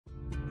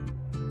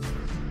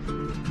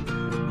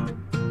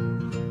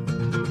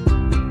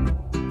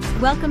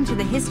Welcome to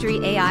the History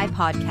AI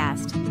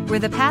podcast, where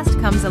the past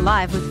comes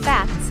alive with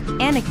facts,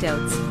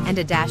 anecdotes, and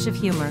a dash of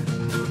humor.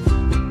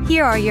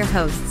 Here are your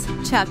hosts,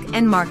 Chuck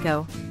and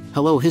Marco.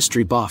 Hello,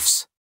 history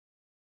buffs.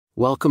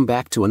 Welcome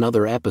back to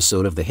another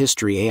episode of the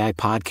History AI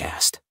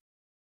podcast.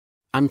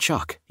 I'm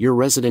Chuck, your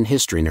resident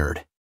history nerd.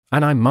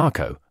 And I'm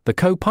Marco, the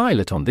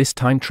co-pilot on this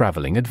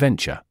time-traveling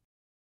adventure.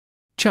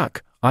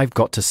 Chuck, I've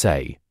got to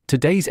say,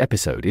 today's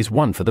episode is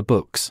one for the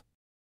books.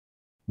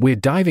 We're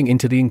diving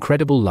into the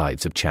incredible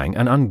lives of Chang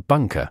and Eng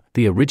Bunker,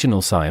 the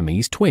original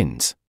Siamese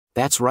twins.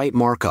 That's right,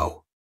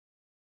 Marco.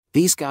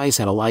 These guys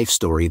had a life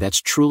story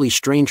that's truly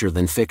stranger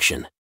than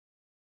fiction.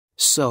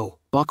 So,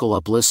 buckle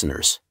up,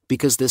 listeners,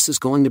 because this is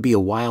going to be a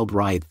wild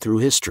ride through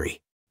history.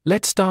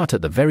 Let's start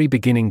at the very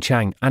beginning.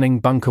 Chang and Eng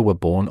Bunker were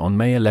born on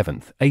May 11,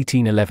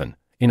 1811,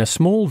 in a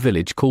small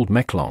village called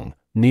Meklong,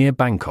 near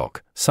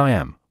Bangkok,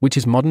 Siam, which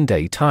is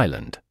modern-day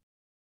Thailand.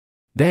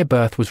 Their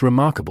birth was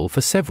remarkable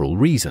for several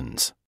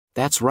reasons.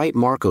 That's right,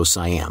 Marco.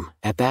 Siam,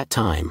 at that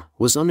time,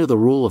 was under the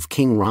rule of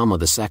King Rama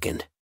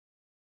II.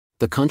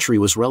 The country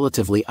was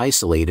relatively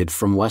isolated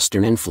from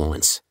Western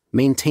influence,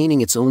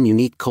 maintaining its own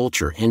unique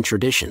culture and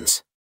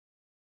traditions.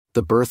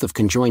 The birth of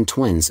conjoined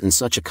twins in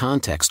such a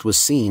context was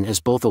seen as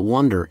both a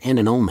wonder and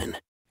an omen.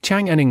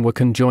 Chang and Eng were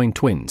conjoined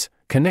twins,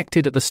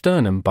 connected at the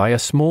sternum by a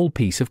small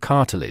piece of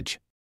cartilage.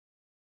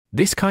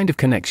 This kind of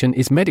connection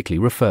is medically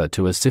referred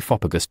to as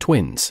symphopagus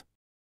twins.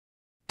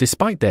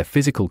 Despite their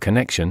physical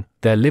connection,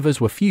 their livers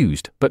were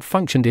fused but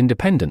functioned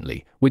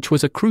independently, which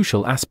was a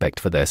crucial aspect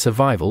for their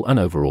survival and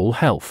overall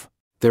health.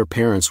 Their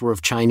parents were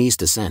of Chinese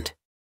descent.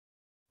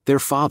 Their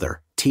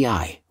father,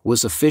 Ti,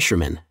 was a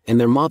fisherman, and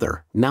their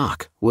mother,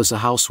 Nak, was a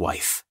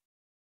housewife.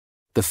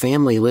 The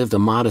family lived a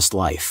modest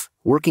life,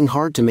 working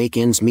hard to make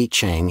ends meet.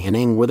 Chang and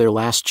Eng were their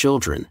last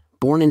children,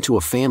 born into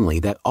a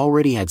family that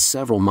already had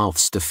several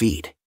mouths to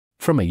feed.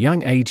 From a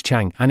young age,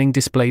 Chang and Eng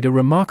displayed a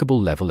remarkable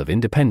level of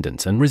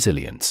independence and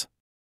resilience.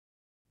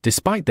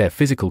 Despite their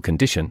physical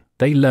condition,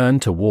 they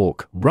learned to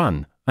walk,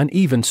 run, and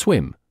even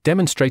swim,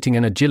 demonstrating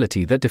an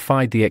agility that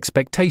defied the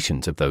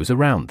expectations of those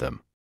around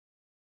them.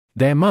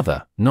 Their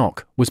mother,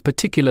 Nok, was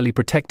particularly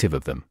protective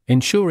of them,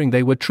 ensuring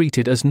they were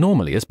treated as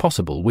normally as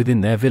possible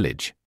within their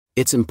village.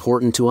 It's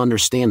important to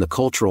understand the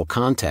cultural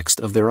context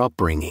of their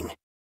upbringing.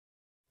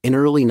 In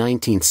early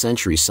 19th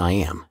century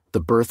Siam, the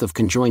birth of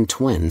conjoined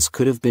twins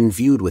could have been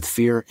viewed with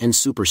fear and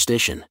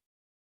superstition.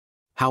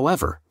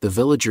 However, the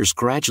villagers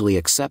gradually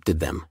accepted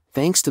them,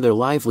 thanks to their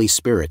lively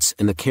spirits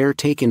and the care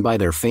taken by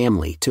their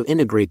family to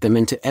integrate them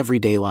into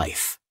everyday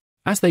life.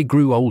 As they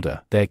grew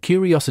older, their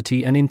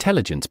curiosity and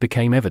intelligence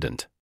became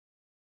evident.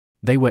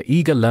 They were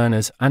eager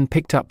learners and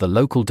picked up the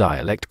local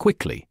dialect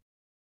quickly.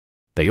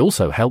 They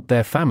also helped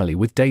their family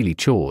with daily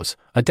chores,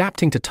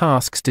 adapting to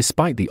tasks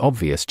despite the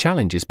obvious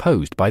challenges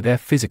posed by their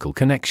physical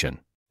connection.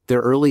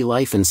 Their early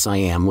life in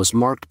Siam was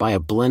marked by a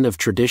blend of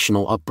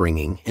traditional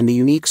upbringing and the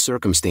unique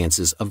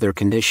circumstances of their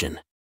condition.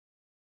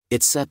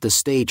 It set the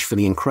stage for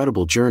the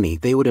incredible journey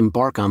they would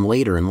embark on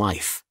later in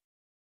life.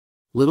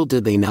 Little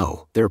did they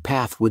know, their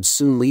path would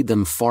soon lead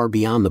them far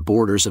beyond the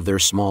borders of their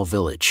small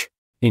village.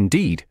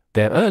 Indeed,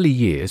 their early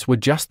years were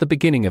just the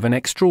beginning of an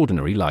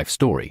extraordinary life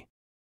story.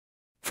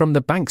 From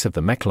the banks of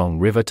the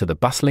Meklong River to the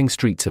bustling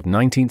streets of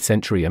 19th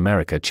century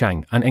America,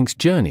 Chang and Eng's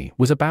journey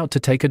was about to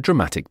take a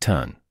dramatic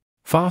turn.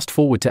 Fast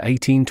forward to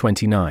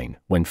 1829,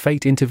 when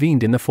fate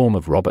intervened in the form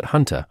of Robert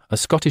Hunter, a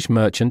Scottish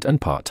merchant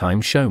and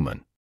part-time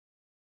showman.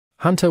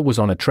 Hunter was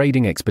on a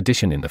trading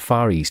expedition in the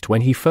Far East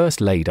when he first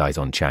laid eyes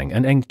on Chang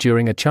and Eng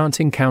during a chance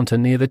encounter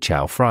near the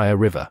Chao Phraya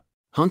River.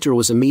 Hunter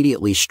was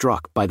immediately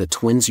struck by the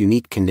twins'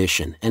 unique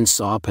condition and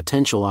saw a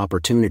potential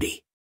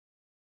opportunity.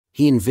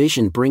 He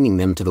envisioned bringing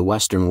them to the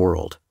Western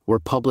world, where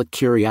public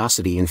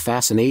curiosity and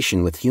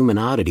fascination with human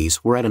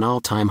oddities were at an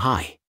all-time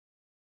high.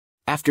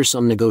 After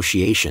some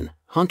negotiation,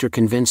 Hunter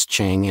convinced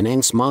Chang and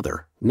Eng's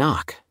mother,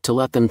 Nak, to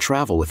let them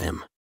travel with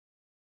him.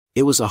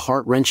 It was a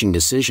heart-wrenching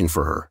decision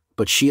for her,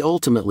 but she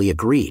ultimately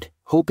agreed,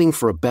 hoping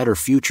for a better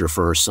future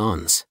for her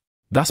sons.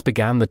 Thus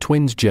began the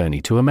twins'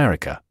 journey to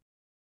America.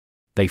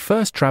 They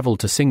first traveled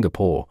to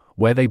Singapore,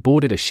 where they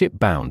boarded a ship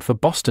bound for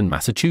Boston,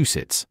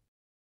 Massachusetts.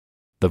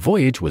 The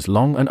voyage was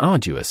long and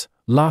arduous,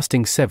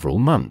 lasting several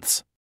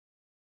months.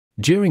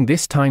 During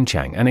this time,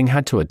 Chang and Eng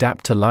had to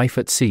adapt to life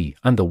at sea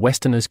and the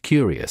Westerners'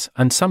 curious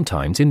and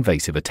sometimes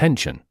invasive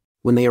attention.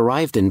 When they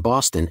arrived in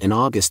Boston in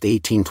August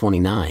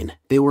 1829,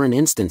 they were an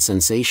instant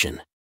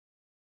sensation.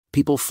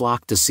 People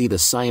flocked to see the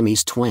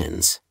Siamese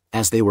twins,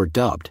 as they were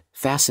dubbed,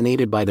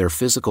 fascinated by their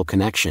physical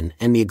connection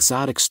and the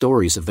exotic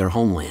stories of their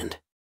homeland.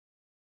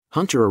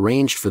 Hunter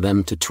arranged for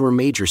them to tour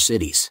major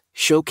cities,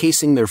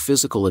 showcasing their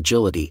physical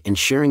agility and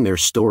sharing their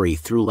story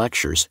through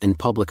lectures and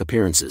public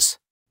appearances.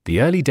 The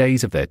early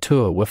days of their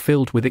tour were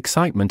filled with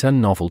excitement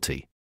and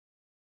novelty.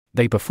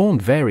 They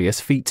performed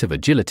various feats of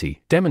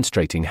agility,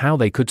 demonstrating how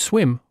they could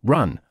swim,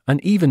 run,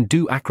 and even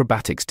do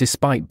acrobatics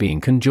despite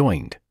being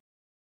conjoined.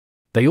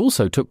 They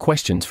also took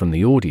questions from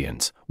the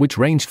audience, which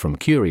ranged from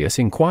curious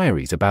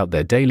inquiries about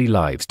their daily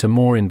lives to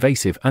more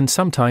invasive and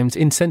sometimes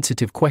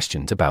insensitive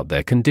questions about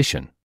their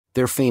condition.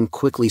 Their fame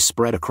quickly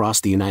spread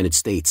across the United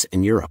States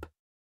and Europe.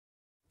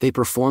 They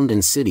performed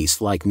in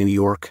cities like New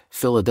York,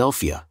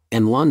 Philadelphia,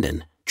 and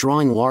London,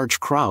 drawing large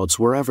crowds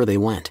wherever they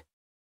went.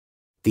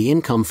 The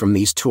income from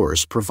these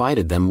tours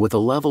provided them with a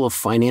level of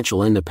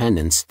financial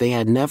independence they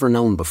had never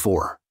known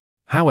before.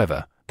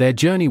 However, their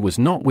journey was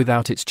not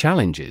without its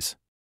challenges.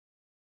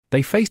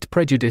 They faced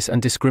prejudice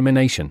and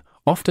discrimination,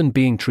 often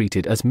being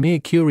treated as mere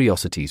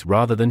curiosities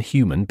rather than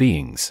human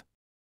beings.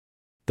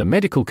 The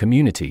medical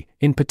community,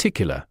 in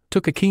particular,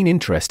 took a keen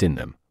interest in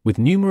them, with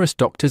numerous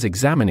doctors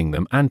examining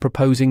them and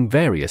proposing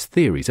various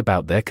theories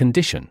about their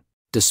condition.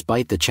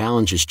 Despite the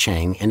challenges,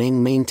 Chang and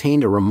Eng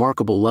maintained a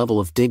remarkable level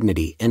of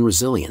dignity and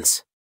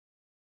resilience.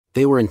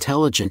 They were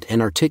intelligent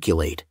and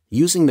articulate,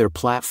 using their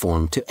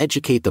platform to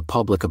educate the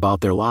public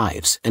about their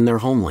lives and their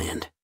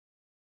homeland.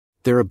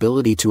 Their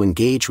ability to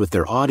engage with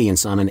their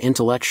audience on an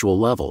intellectual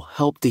level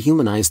helped to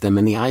humanize them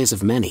in the eyes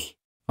of many.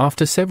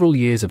 After several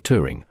years of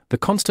touring, the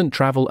constant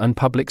travel and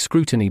public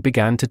scrutiny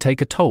began to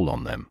take a toll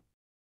on them.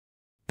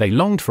 They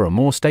longed for a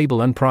more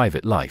stable and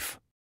private life.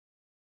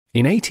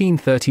 In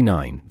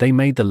 1839, they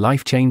made the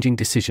life-changing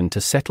decision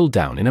to settle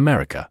down in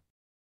America.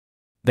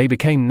 They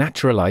became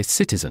naturalized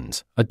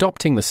citizens,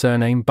 adopting the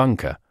surname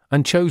Bunker,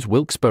 and chose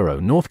Wilkesboro,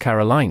 North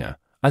Carolina,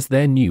 as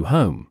their new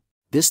home.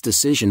 This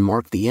decision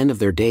marked the end of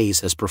their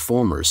days as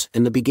performers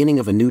and the beginning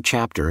of a new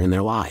chapter in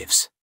their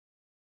lives.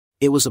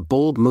 It was a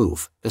bold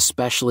move,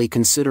 especially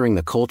considering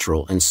the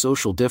cultural and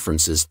social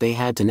differences they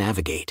had to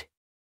navigate.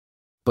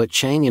 But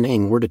Chang and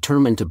Eng were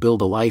determined to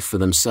build a life for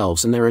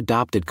themselves in their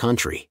adopted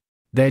country.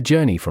 Their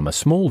journey from a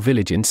small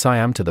village in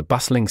Siam to the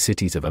bustling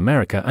cities of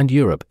America and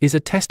Europe is a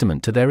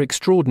testament to their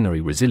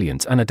extraordinary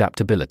resilience and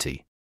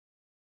adaptability.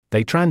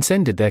 They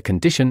transcended their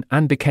condition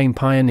and became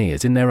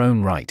pioneers in their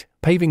own right,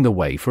 paving the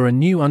way for a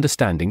new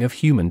understanding of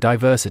human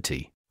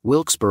diversity.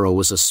 Wilkesboro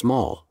was a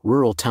small,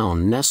 rural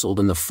town nestled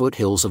in the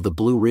foothills of the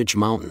Blue Ridge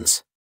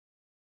Mountains.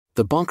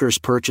 The Bunkers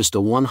purchased a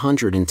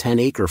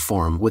 110-acre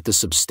farm with the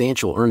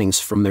substantial earnings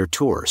from their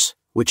tours,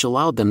 which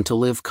allowed them to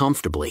live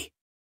comfortably.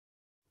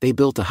 They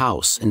built a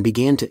house and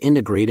began to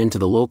integrate into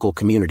the local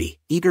community,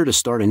 eager to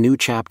start a new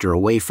chapter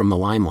away from the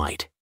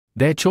limelight.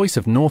 Their choice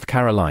of North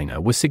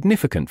Carolina was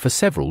significant for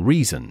several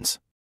reasons.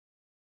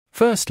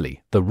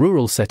 Firstly, the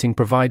rural setting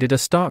provided a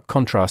stark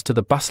contrast to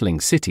the bustling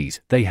cities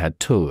they had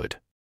toured.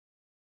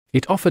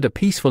 It offered a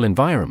peaceful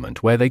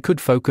environment where they could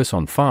focus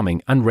on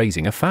farming and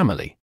raising a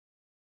family.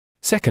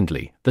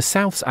 Secondly, the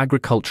South's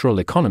agricultural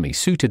economy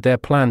suited their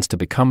plans to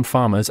become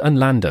farmers and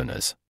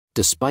landowners.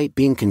 Despite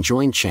being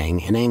conjoined,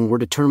 Chang and Eng were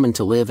determined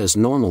to live as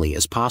normally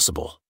as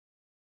possible.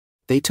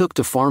 They took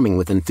to farming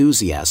with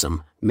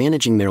enthusiasm,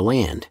 managing their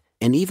land,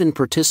 and even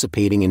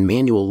participating in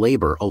manual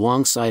labor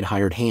alongside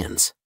hired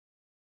hands.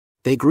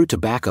 They grew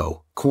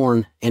tobacco,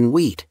 corn, and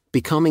wheat,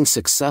 becoming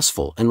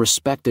successful and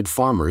respected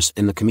farmers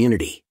in the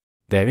community.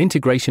 Their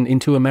integration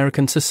into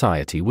American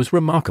society was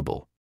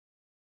remarkable.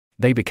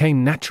 They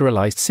became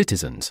naturalized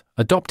citizens,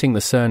 adopting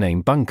the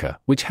surname Bunker,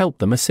 which helped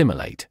them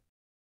assimilate.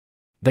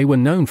 They were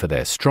known for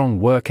their strong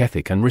work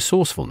ethic and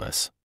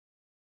resourcefulness.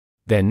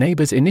 Their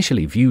neighbors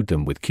initially viewed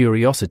them with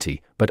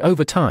curiosity, but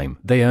over time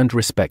they earned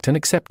respect and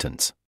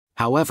acceptance.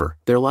 However,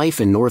 their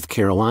life in North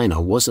Carolina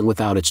wasn't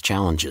without its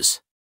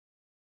challenges.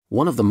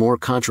 One of the more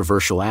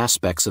controversial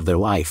aspects of their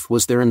life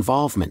was their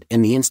involvement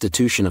in the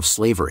institution of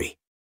slavery.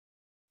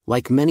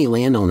 Like many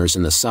landowners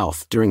in the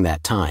South during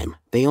that time,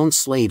 they owned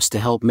slaves to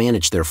help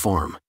manage their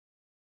farm.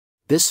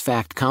 This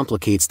fact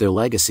complicates their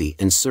legacy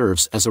and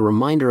serves as a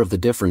reminder of the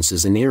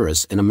differences in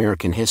eras in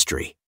American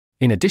history.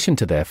 In addition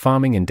to their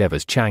farming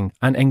endeavors, Chang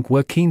and Eng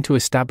were keen to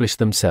establish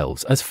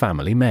themselves as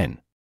family men.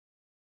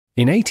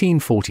 In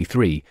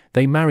 1843,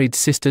 they married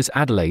sisters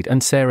Adelaide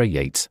and Sarah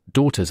Yates,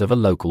 daughters of a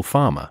local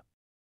farmer.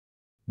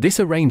 This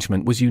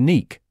arrangement was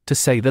unique, to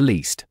say the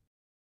least.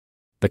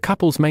 The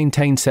couples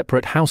maintained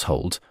separate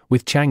households,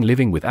 with Chang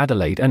living with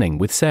Adelaide and Eng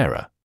with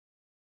Sarah.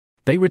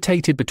 They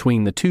rotated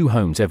between the two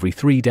homes every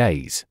 3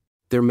 days.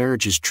 Their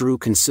marriages drew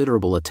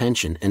considerable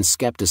attention and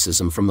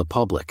skepticism from the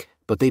public,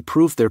 but they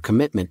proved their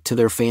commitment to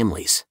their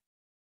families.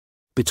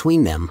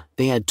 Between them,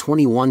 they had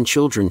 21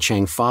 children.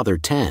 Chang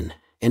fathered 10,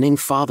 and Eng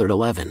fathered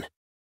 11.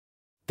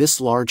 This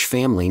large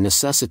family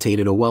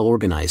necessitated a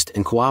well-organized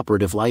and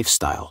cooperative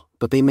lifestyle,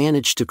 but they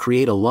managed to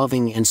create a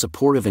loving and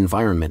supportive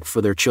environment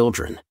for their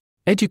children.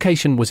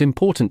 Education was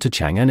important to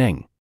Chang and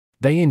Eng.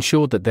 They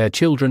ensured that their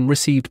children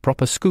received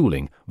proper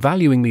schooling,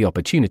 valuing the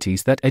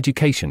opportunities that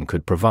education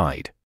could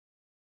provide.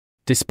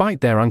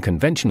 Despite their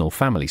unconventional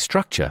family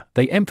structure,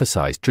 they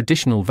emphasized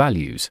traditional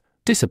values,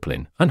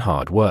 discipline, and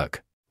hard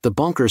work. The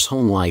Bunkers'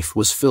 home life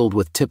was filled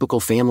with typical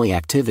family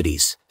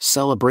activities,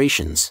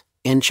 celebrations,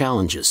 and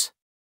challenges.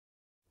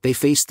 They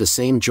faced the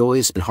same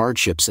joys and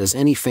hardships as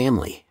any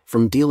family,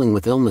 from dealing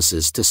with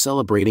illnesses to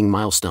celebrating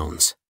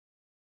milestones.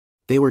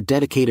 They were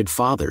dedicated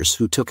fathers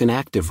who took an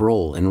active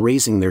role in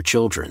raising their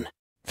children.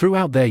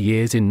 Throughout their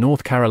years in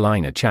North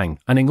Carolina, Chang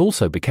and Eng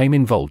also became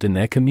involved in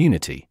their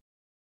community.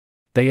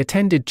 They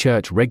attended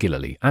church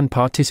regularly and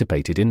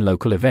participated in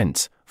local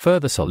events,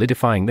 further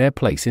solidifying their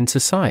place in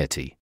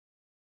society.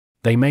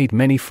 They made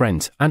many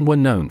friends and were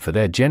known for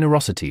their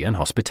generosity and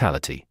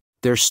hospitality.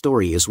 Their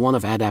story is one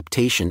of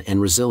adaptation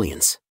and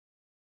resilience.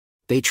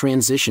 They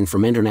transitioned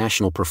from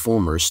international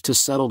performers to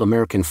settled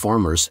American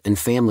farmers and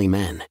family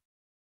men.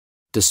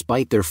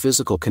 Despite their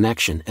physical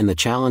connection and the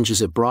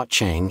challenges it brought,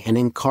 Chang and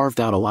Eng carved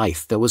out a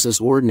life that was as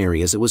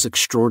ordinary as it was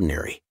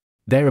extraordinary.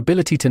 Their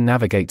ability to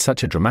navigate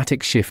such a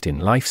dramatic shift in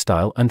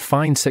lifestyle and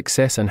find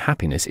success and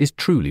happiness is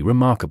truly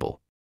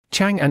remarkable.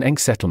 Chang and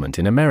Eng's settlement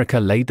in America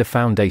laid the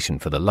foundation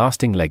for the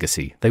lasting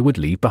legacy they would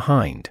leave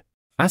behind.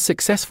 As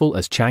successful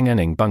as Chang and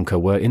Eng Bunker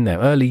were in their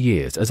early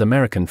years as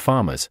American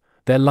farmers,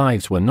 their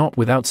lives were not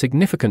without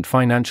significant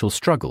financial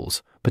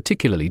struggles,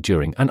 particularly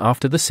during and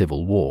after the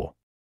Civil War.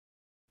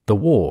 The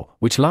war,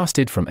 which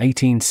lasted from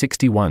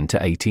 1861 to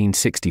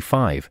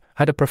 1865,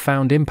 had a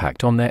profound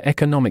impact on their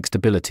economic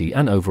stability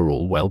and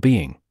overall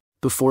well-being.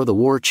 Before the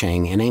war,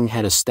 Chang and Eng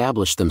had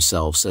established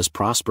themselves as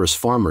prosperous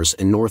farmers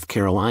in North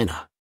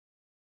Carolina.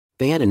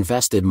 They had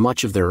invested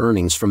much of their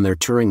earnings from their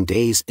touring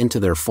days into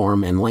their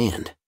farm and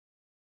land.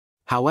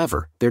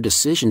 However, their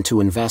decision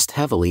to invest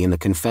heavily in the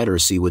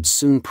Confederacy would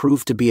soon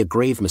prove to be a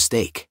grave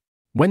mistake.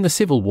 When the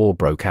Civil War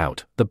broke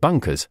out, the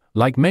Bunkers,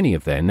 like many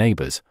of their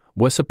neighbors,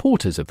 were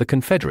supporters of the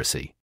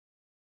Confederacy.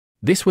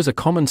 This was a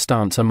common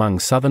stance among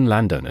Southern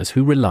landowners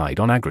who relied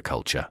on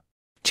agriculture.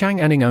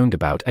 Chang and Eng owned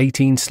about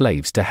 18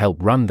 slaves to help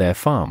run their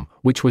farm,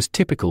 which was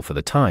typical for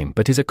the time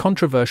but is a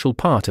controversial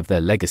part of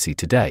their legacy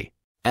today.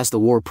 As the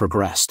war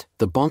progressed,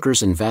 the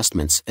Bunkers'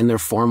 investments in their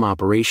farm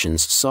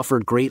operations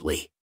suffered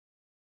greatly.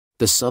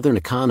 The Southern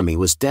economy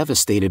was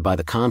devastated by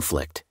the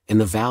conflict, and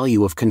the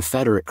value of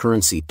Confederate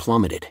currency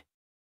plummeted.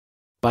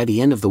 By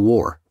the end of the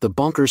war, the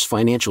Bunkers'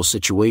 financial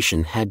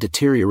situation had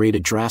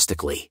deteriorated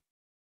drastically.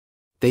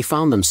 They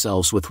found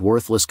themselves with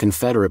worthless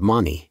Confederate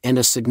money and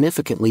a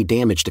significantly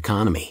damaged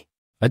economy.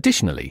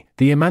 Additionally,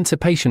 the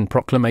Emancipation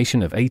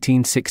Proclamation of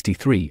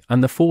 1863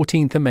 and the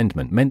 14th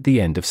Amendment meant the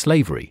end of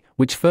slavery,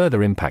 which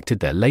further impacted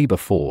their labor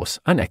force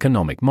and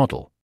economic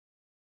model.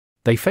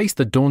 They faced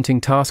the daunting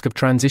task of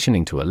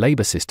transitioning to a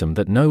labor system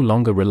that no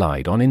longer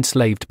relied on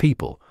enslaved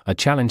people, a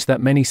challenge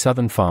that many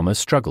Southern farmers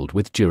struggled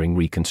with during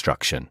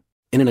Reconstruction.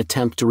 In an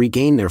attempt to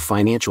regain their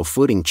financial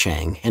footing,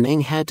 Chang and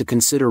Eng had to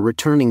consider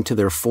returning to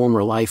their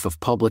former life of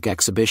public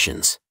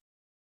exhibitions.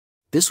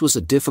 This was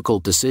a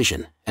difficult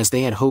decision, as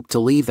they had hoped to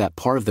leave that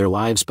part of their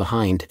lives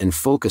behind and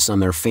focus on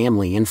their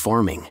family and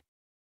farming.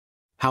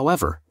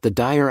 However, the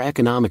dire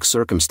economic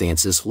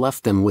circumstances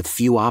left them with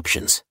few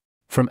options.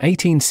 From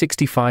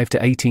 1865 to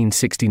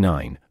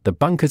 1869, the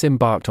Bunkers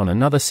embarked on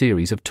another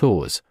series of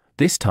tours,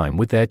 this time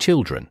with their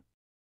children.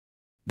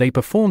 They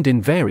performed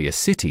in various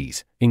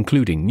cities,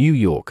 including New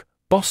York,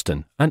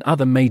 Boston, and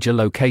other major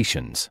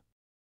locations.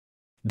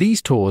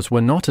 These tours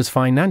were not as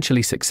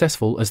financially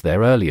successful as their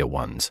earlier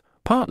ones,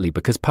 partly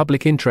because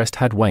public interest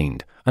had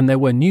waned and there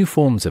were new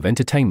forms of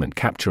entertainment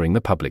capturing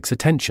the public's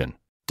attention.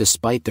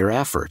 Despite their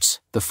efforts,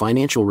 the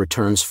financial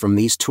returns from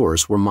these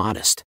tours were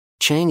modest.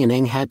 Chang and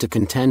Eng had to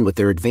contend with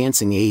their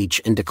advancing age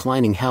and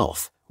declining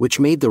health, which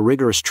made the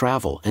rigorous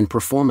travel and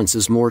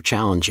performances more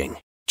challenging.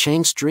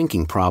 Chang's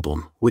drinking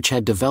problem, which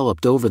had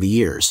developed over the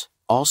years,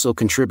 also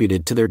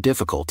contributed to their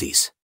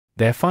difficulties.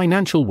 Their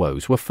financial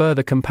woes were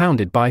further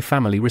compounded by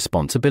family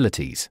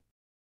responsibilities.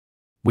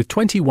 With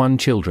 21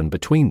 children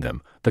between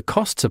them, the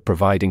costs of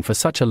providing for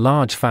such a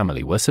large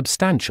family were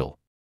substantial.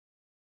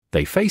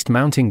 They faced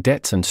mounting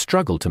debts and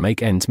struggled to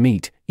make ends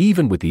meet,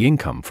 even with the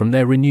income from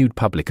their renewed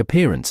public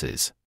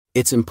appearances.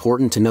 It's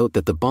important to note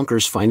that the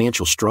Bunkers'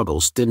 financial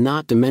struggles did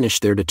not diminish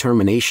their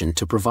determination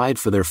to provide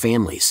for their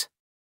families.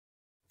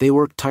 They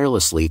worked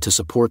tirelessly to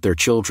support their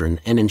children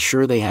and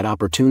ensure they had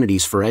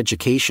opportunities for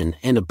education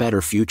and a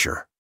better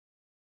future.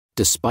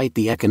 Despite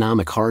the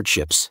economic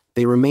hardships,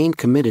 they remained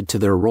committed to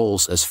their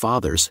roles as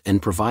fathers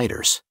and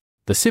providers.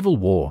 The Civil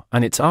War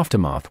and its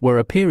aftermath were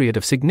a period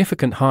of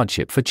significant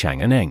hardship for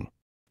Chang and Eng.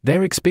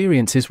 Their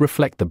experiences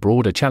reflect the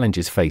broader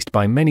challenges faced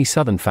by many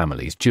Southern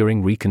families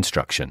during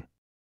Reconstruction.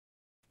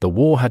 The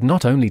war had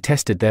not only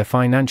tested their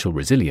financial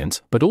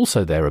resilience but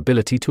also their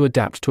ability to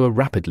adapt to a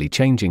rapidly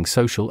changing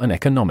social and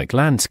economic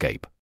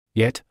landscape.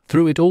 Yet,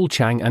 through it all,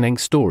 Chang and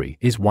Eng's story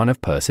is one of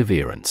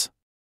perseverance.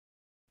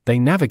 They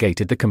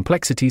navigated the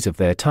complexities of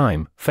their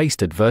time,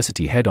 faced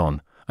adversity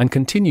head-on, and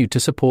continued to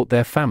support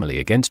their family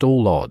against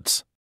all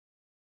odds.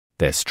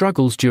 Their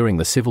struggles during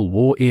the Civil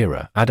War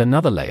era add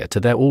another layer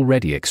to their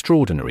already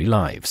extraordinary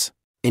lives.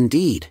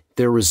 Indeed,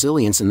 their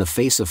resilience in the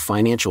face of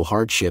financial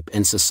hardship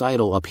and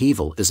societal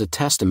upheaval is a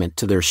testament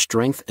to their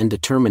strength and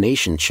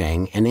determination.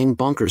 Chang and Eng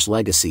Bunker's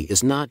legacy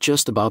is not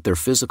just about their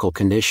physical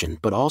condition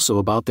but also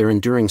about their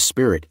enduring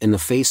spirit in the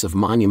face of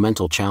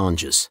monumental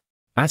challenges.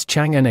 As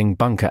Chang and Eng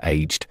Bunker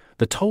aged,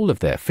 the toll of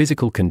their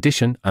physical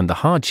condition and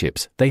the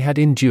hardships they had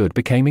endured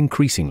became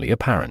increasingly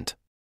apparent.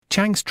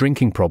 Chang's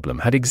drinking problem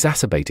had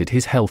exacerbated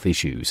his health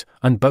issues,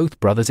 and both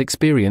brothers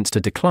experienced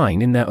a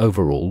decline in their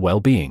overall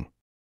well-being.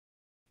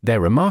 Their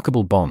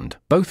remarkable bond,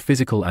 both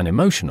physical and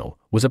emotional,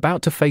 was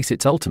about to face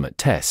its ultimate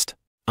test.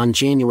 On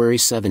January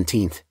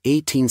 17,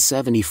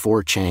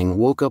 1874, Chang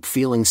woke up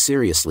feeling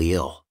seriously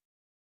ill.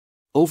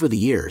 Over the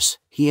years,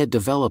 he had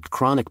developed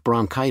chronic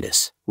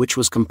bronchitis, which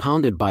was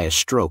compounded by a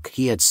stroke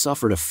he had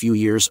suffered a few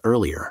years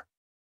earlier.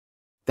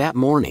 That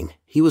morning,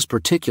 he was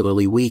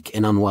particularly weak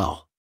and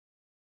unwell.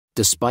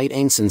 Despite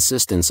Eng's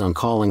insistence on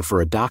calling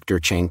for a doctor,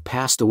 Chang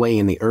passed away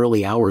in the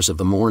early hours of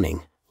the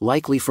morning,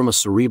 likely from a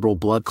cerebral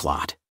blood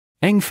clot.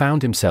 Eng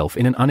found himself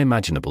in an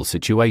unimaginable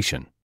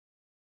situation.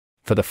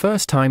 For the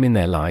first time in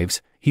their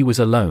lives, he was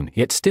alone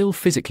yet still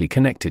physically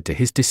connected to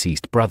his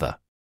deceased brother.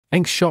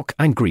 Eng's shock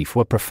and grief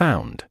were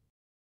profound.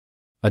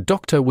 A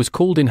doctor was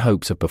called in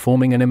hopes of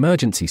performing an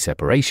emergency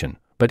separation,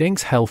 but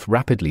Eng's health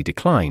rapidly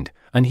declined,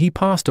 and he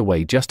passed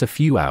away just a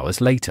few hours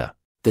later.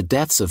 The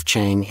deaths of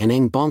Chang and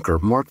Eng Bunker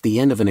marked the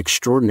end of an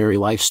extraordinary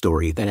life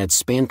story that had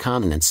spanned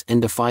continents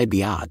and defied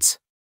the odds.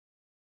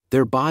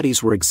 Their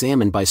bodies were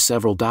examined by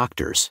several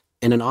doctors,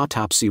 and an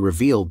autopsy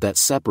revealed that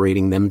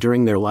separating them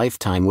during their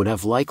lifetime would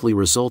have likely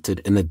resulted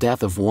in the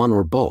death of one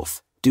or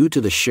both, due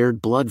to the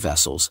shared blood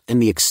vessels and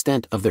the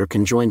extent of their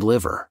conjoined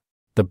liver.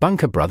 The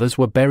Bunker brothers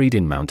were buried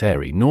in Mount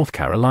Airy, North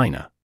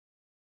Carolina.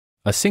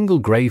 A single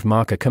grave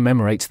marker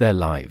commemorates their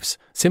lives,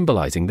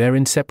 symbolizing their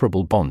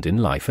inseparable bond in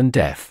life and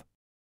death.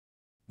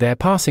 Their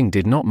passing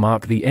did not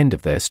mark the end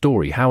of their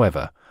story,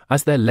 however,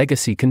 as their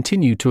legacy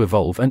continued to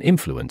evolve and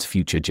influence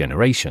future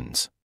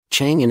generations.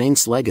 Chang and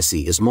Eng's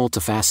legacy is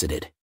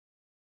multifaceted.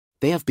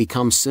 They have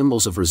become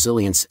symbols of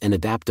resilience and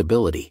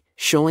adaptability,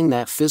 showing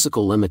that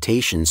physical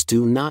limitations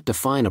do not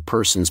define a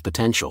person's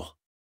potential.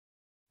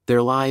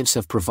 Their lives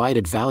have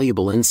provided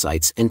valuable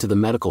insights into the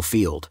medical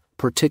field,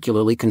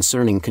 particularly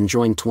concerning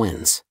conjoined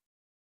twins.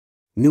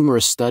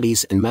 Numerous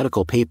studies and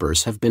medical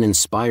papers have been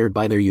inspired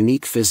by their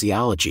unique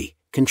physiology,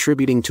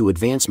 contributing to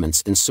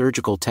advancements in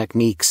surgical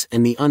techniques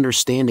and the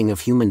understanding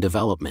of human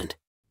development.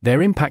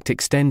 Their impact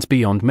extends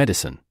beyond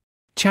medicine.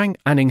 Chang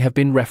and Eng have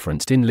been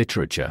referenced in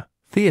literature,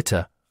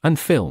 theatre, and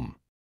film.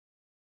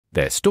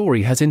 Their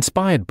story has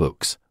inspired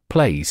books,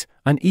 plays,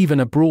 and even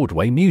a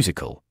Broadway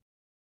musical.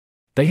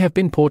 They have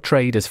been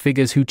portrayed as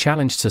figures who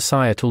challenged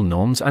societal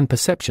norms and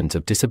perceptions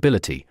of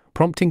disability,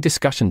 prompting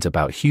discussions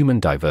about human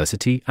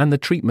diversity and the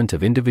treatment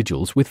of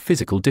individuals with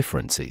physical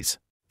differences.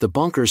 The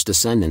Bunker's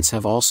descendants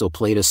have also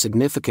played a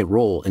significant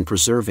role in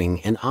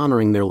preserving and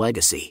honoring their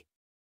legacy.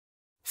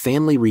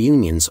 Family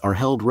reunions are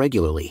held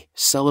regularly,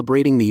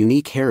 celebrating the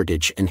unique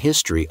heritage and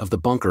history of the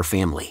Bunker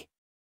family.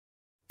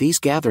 These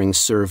gatherings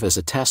serve as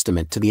a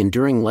testament to the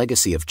enduring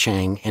legacy of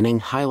Chang and Eng,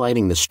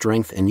 highlighting the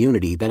strength and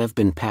unity that have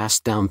been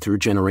passed down through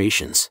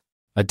generations.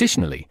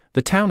 Additionally,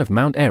 the town of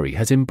Mount Airy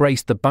has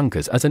embraced the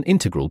Bunkers as an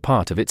integral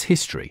part of its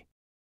history.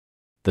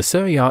 The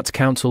Surrey Arts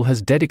Council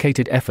has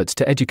dedicated efforts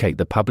to educate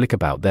the public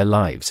about their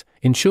lives,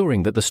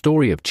 ensuring that the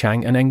story of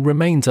Chang and Eng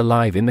remains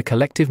alive in the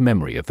collective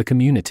memory of the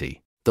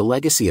community. The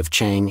legacy of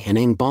Chang and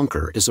Eng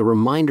Bunker is a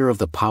reminder of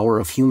the power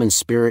of human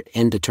spirit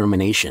and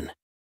determination.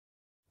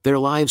 Their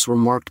lives were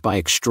marked by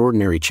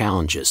extraordinary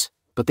challenges,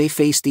 but they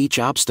faced each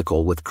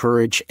obstacle with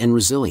courage and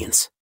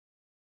resilience.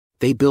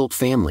 They built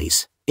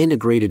families,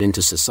 integrated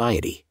into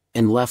society,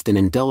 and left an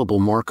indelible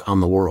mark on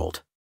the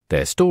world.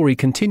 Their story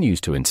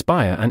continues to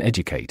inspire and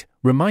educate,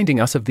 reminding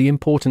us of the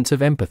importance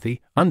of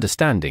empathy,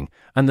 understanding,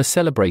 and the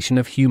celebration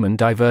of human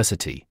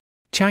diversity.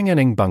 Chang and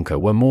Eng Bunker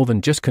were more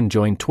than just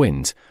conjoined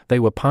twins, they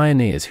were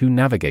pioneers who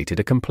navigated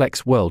a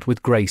complex world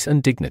with grace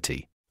and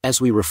dignity.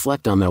 As we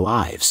reflect on their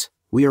lives,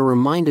 we are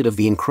reminded of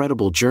the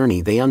incredible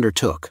journey they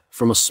undertook,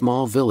 from a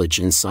small village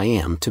in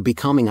Siam to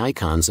becoming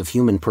icons of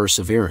human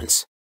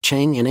perseverance.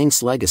 Chang and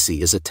Eng's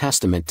legacy is a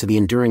testament to the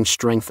enduring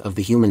strength of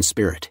the human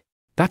spirit.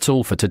 That's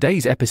all for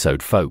today's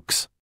episode,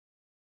 folks.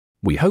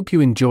 We hope you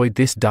enjoyed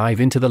this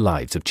dive into the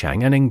lives of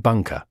Chang and Eng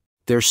Bunker.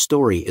 Their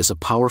story is a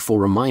powerful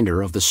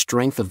reminder of the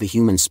strength of the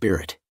human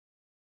spirit.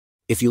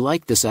 If you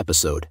liked this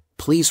episode,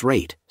 please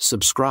rate,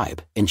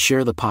 subscribe, and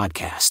share the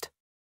podcast.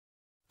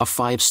 A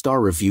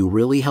 5-star review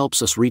really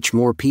helps us reach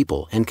more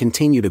people and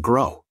continue to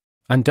grow.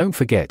 And don't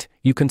forget,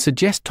 you can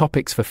suggest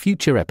topics for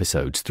future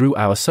episodes through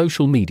our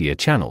social media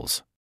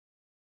channels.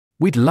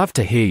 We'd love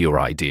to hear your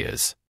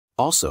ideas.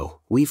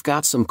 Also, we've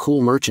got some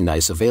cool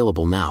merchandise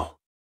available now.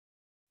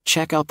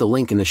 Check out the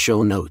link in the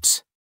show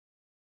notes.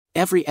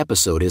 Every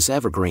episode is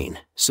evergreen,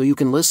 so you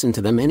can listen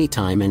to them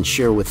anytime and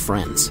share with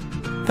friends.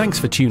 Thanks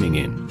for tuning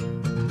in.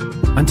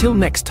 Until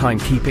next time,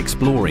 keep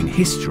exploring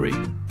history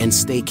and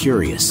stay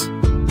curious.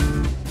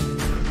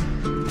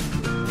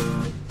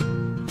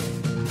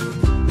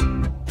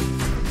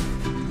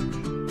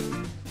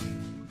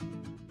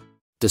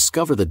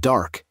 Discover the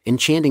dark,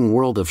 enchanting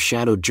world of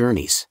shadowed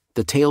journeys,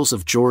 the tales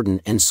of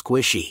Jordan and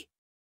Squishy.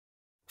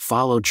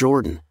 Follow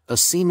Jordan, a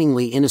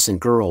seemingly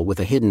innocent girl with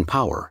a hidden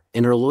power,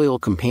 and her loyal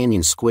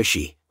companion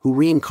Squishy, who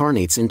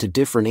reincarnates into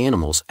different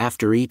animals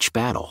after each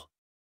battle.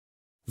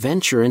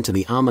 Venture into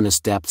the ominous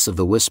depths of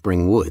the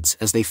Whispering Woods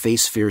as they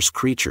face fierce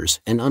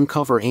creatures and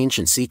uncover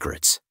ancient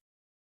secrets.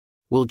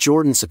 Will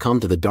Jordan succumb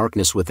to the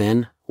darkness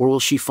within, or will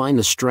she find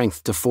the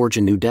strength to forge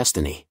a new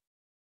destiny?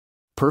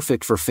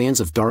 Perfect for fans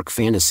of dark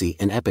fantasy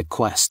and epic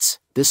quests,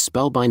 this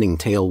spellbinding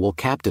tale will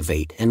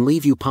captivate and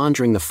leave you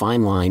pondering the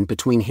fine line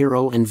between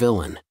hero and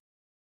villain.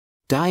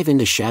 Dive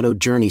into Shadowed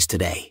Journeys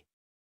today.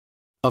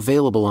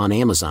 Available on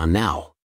Amazon now.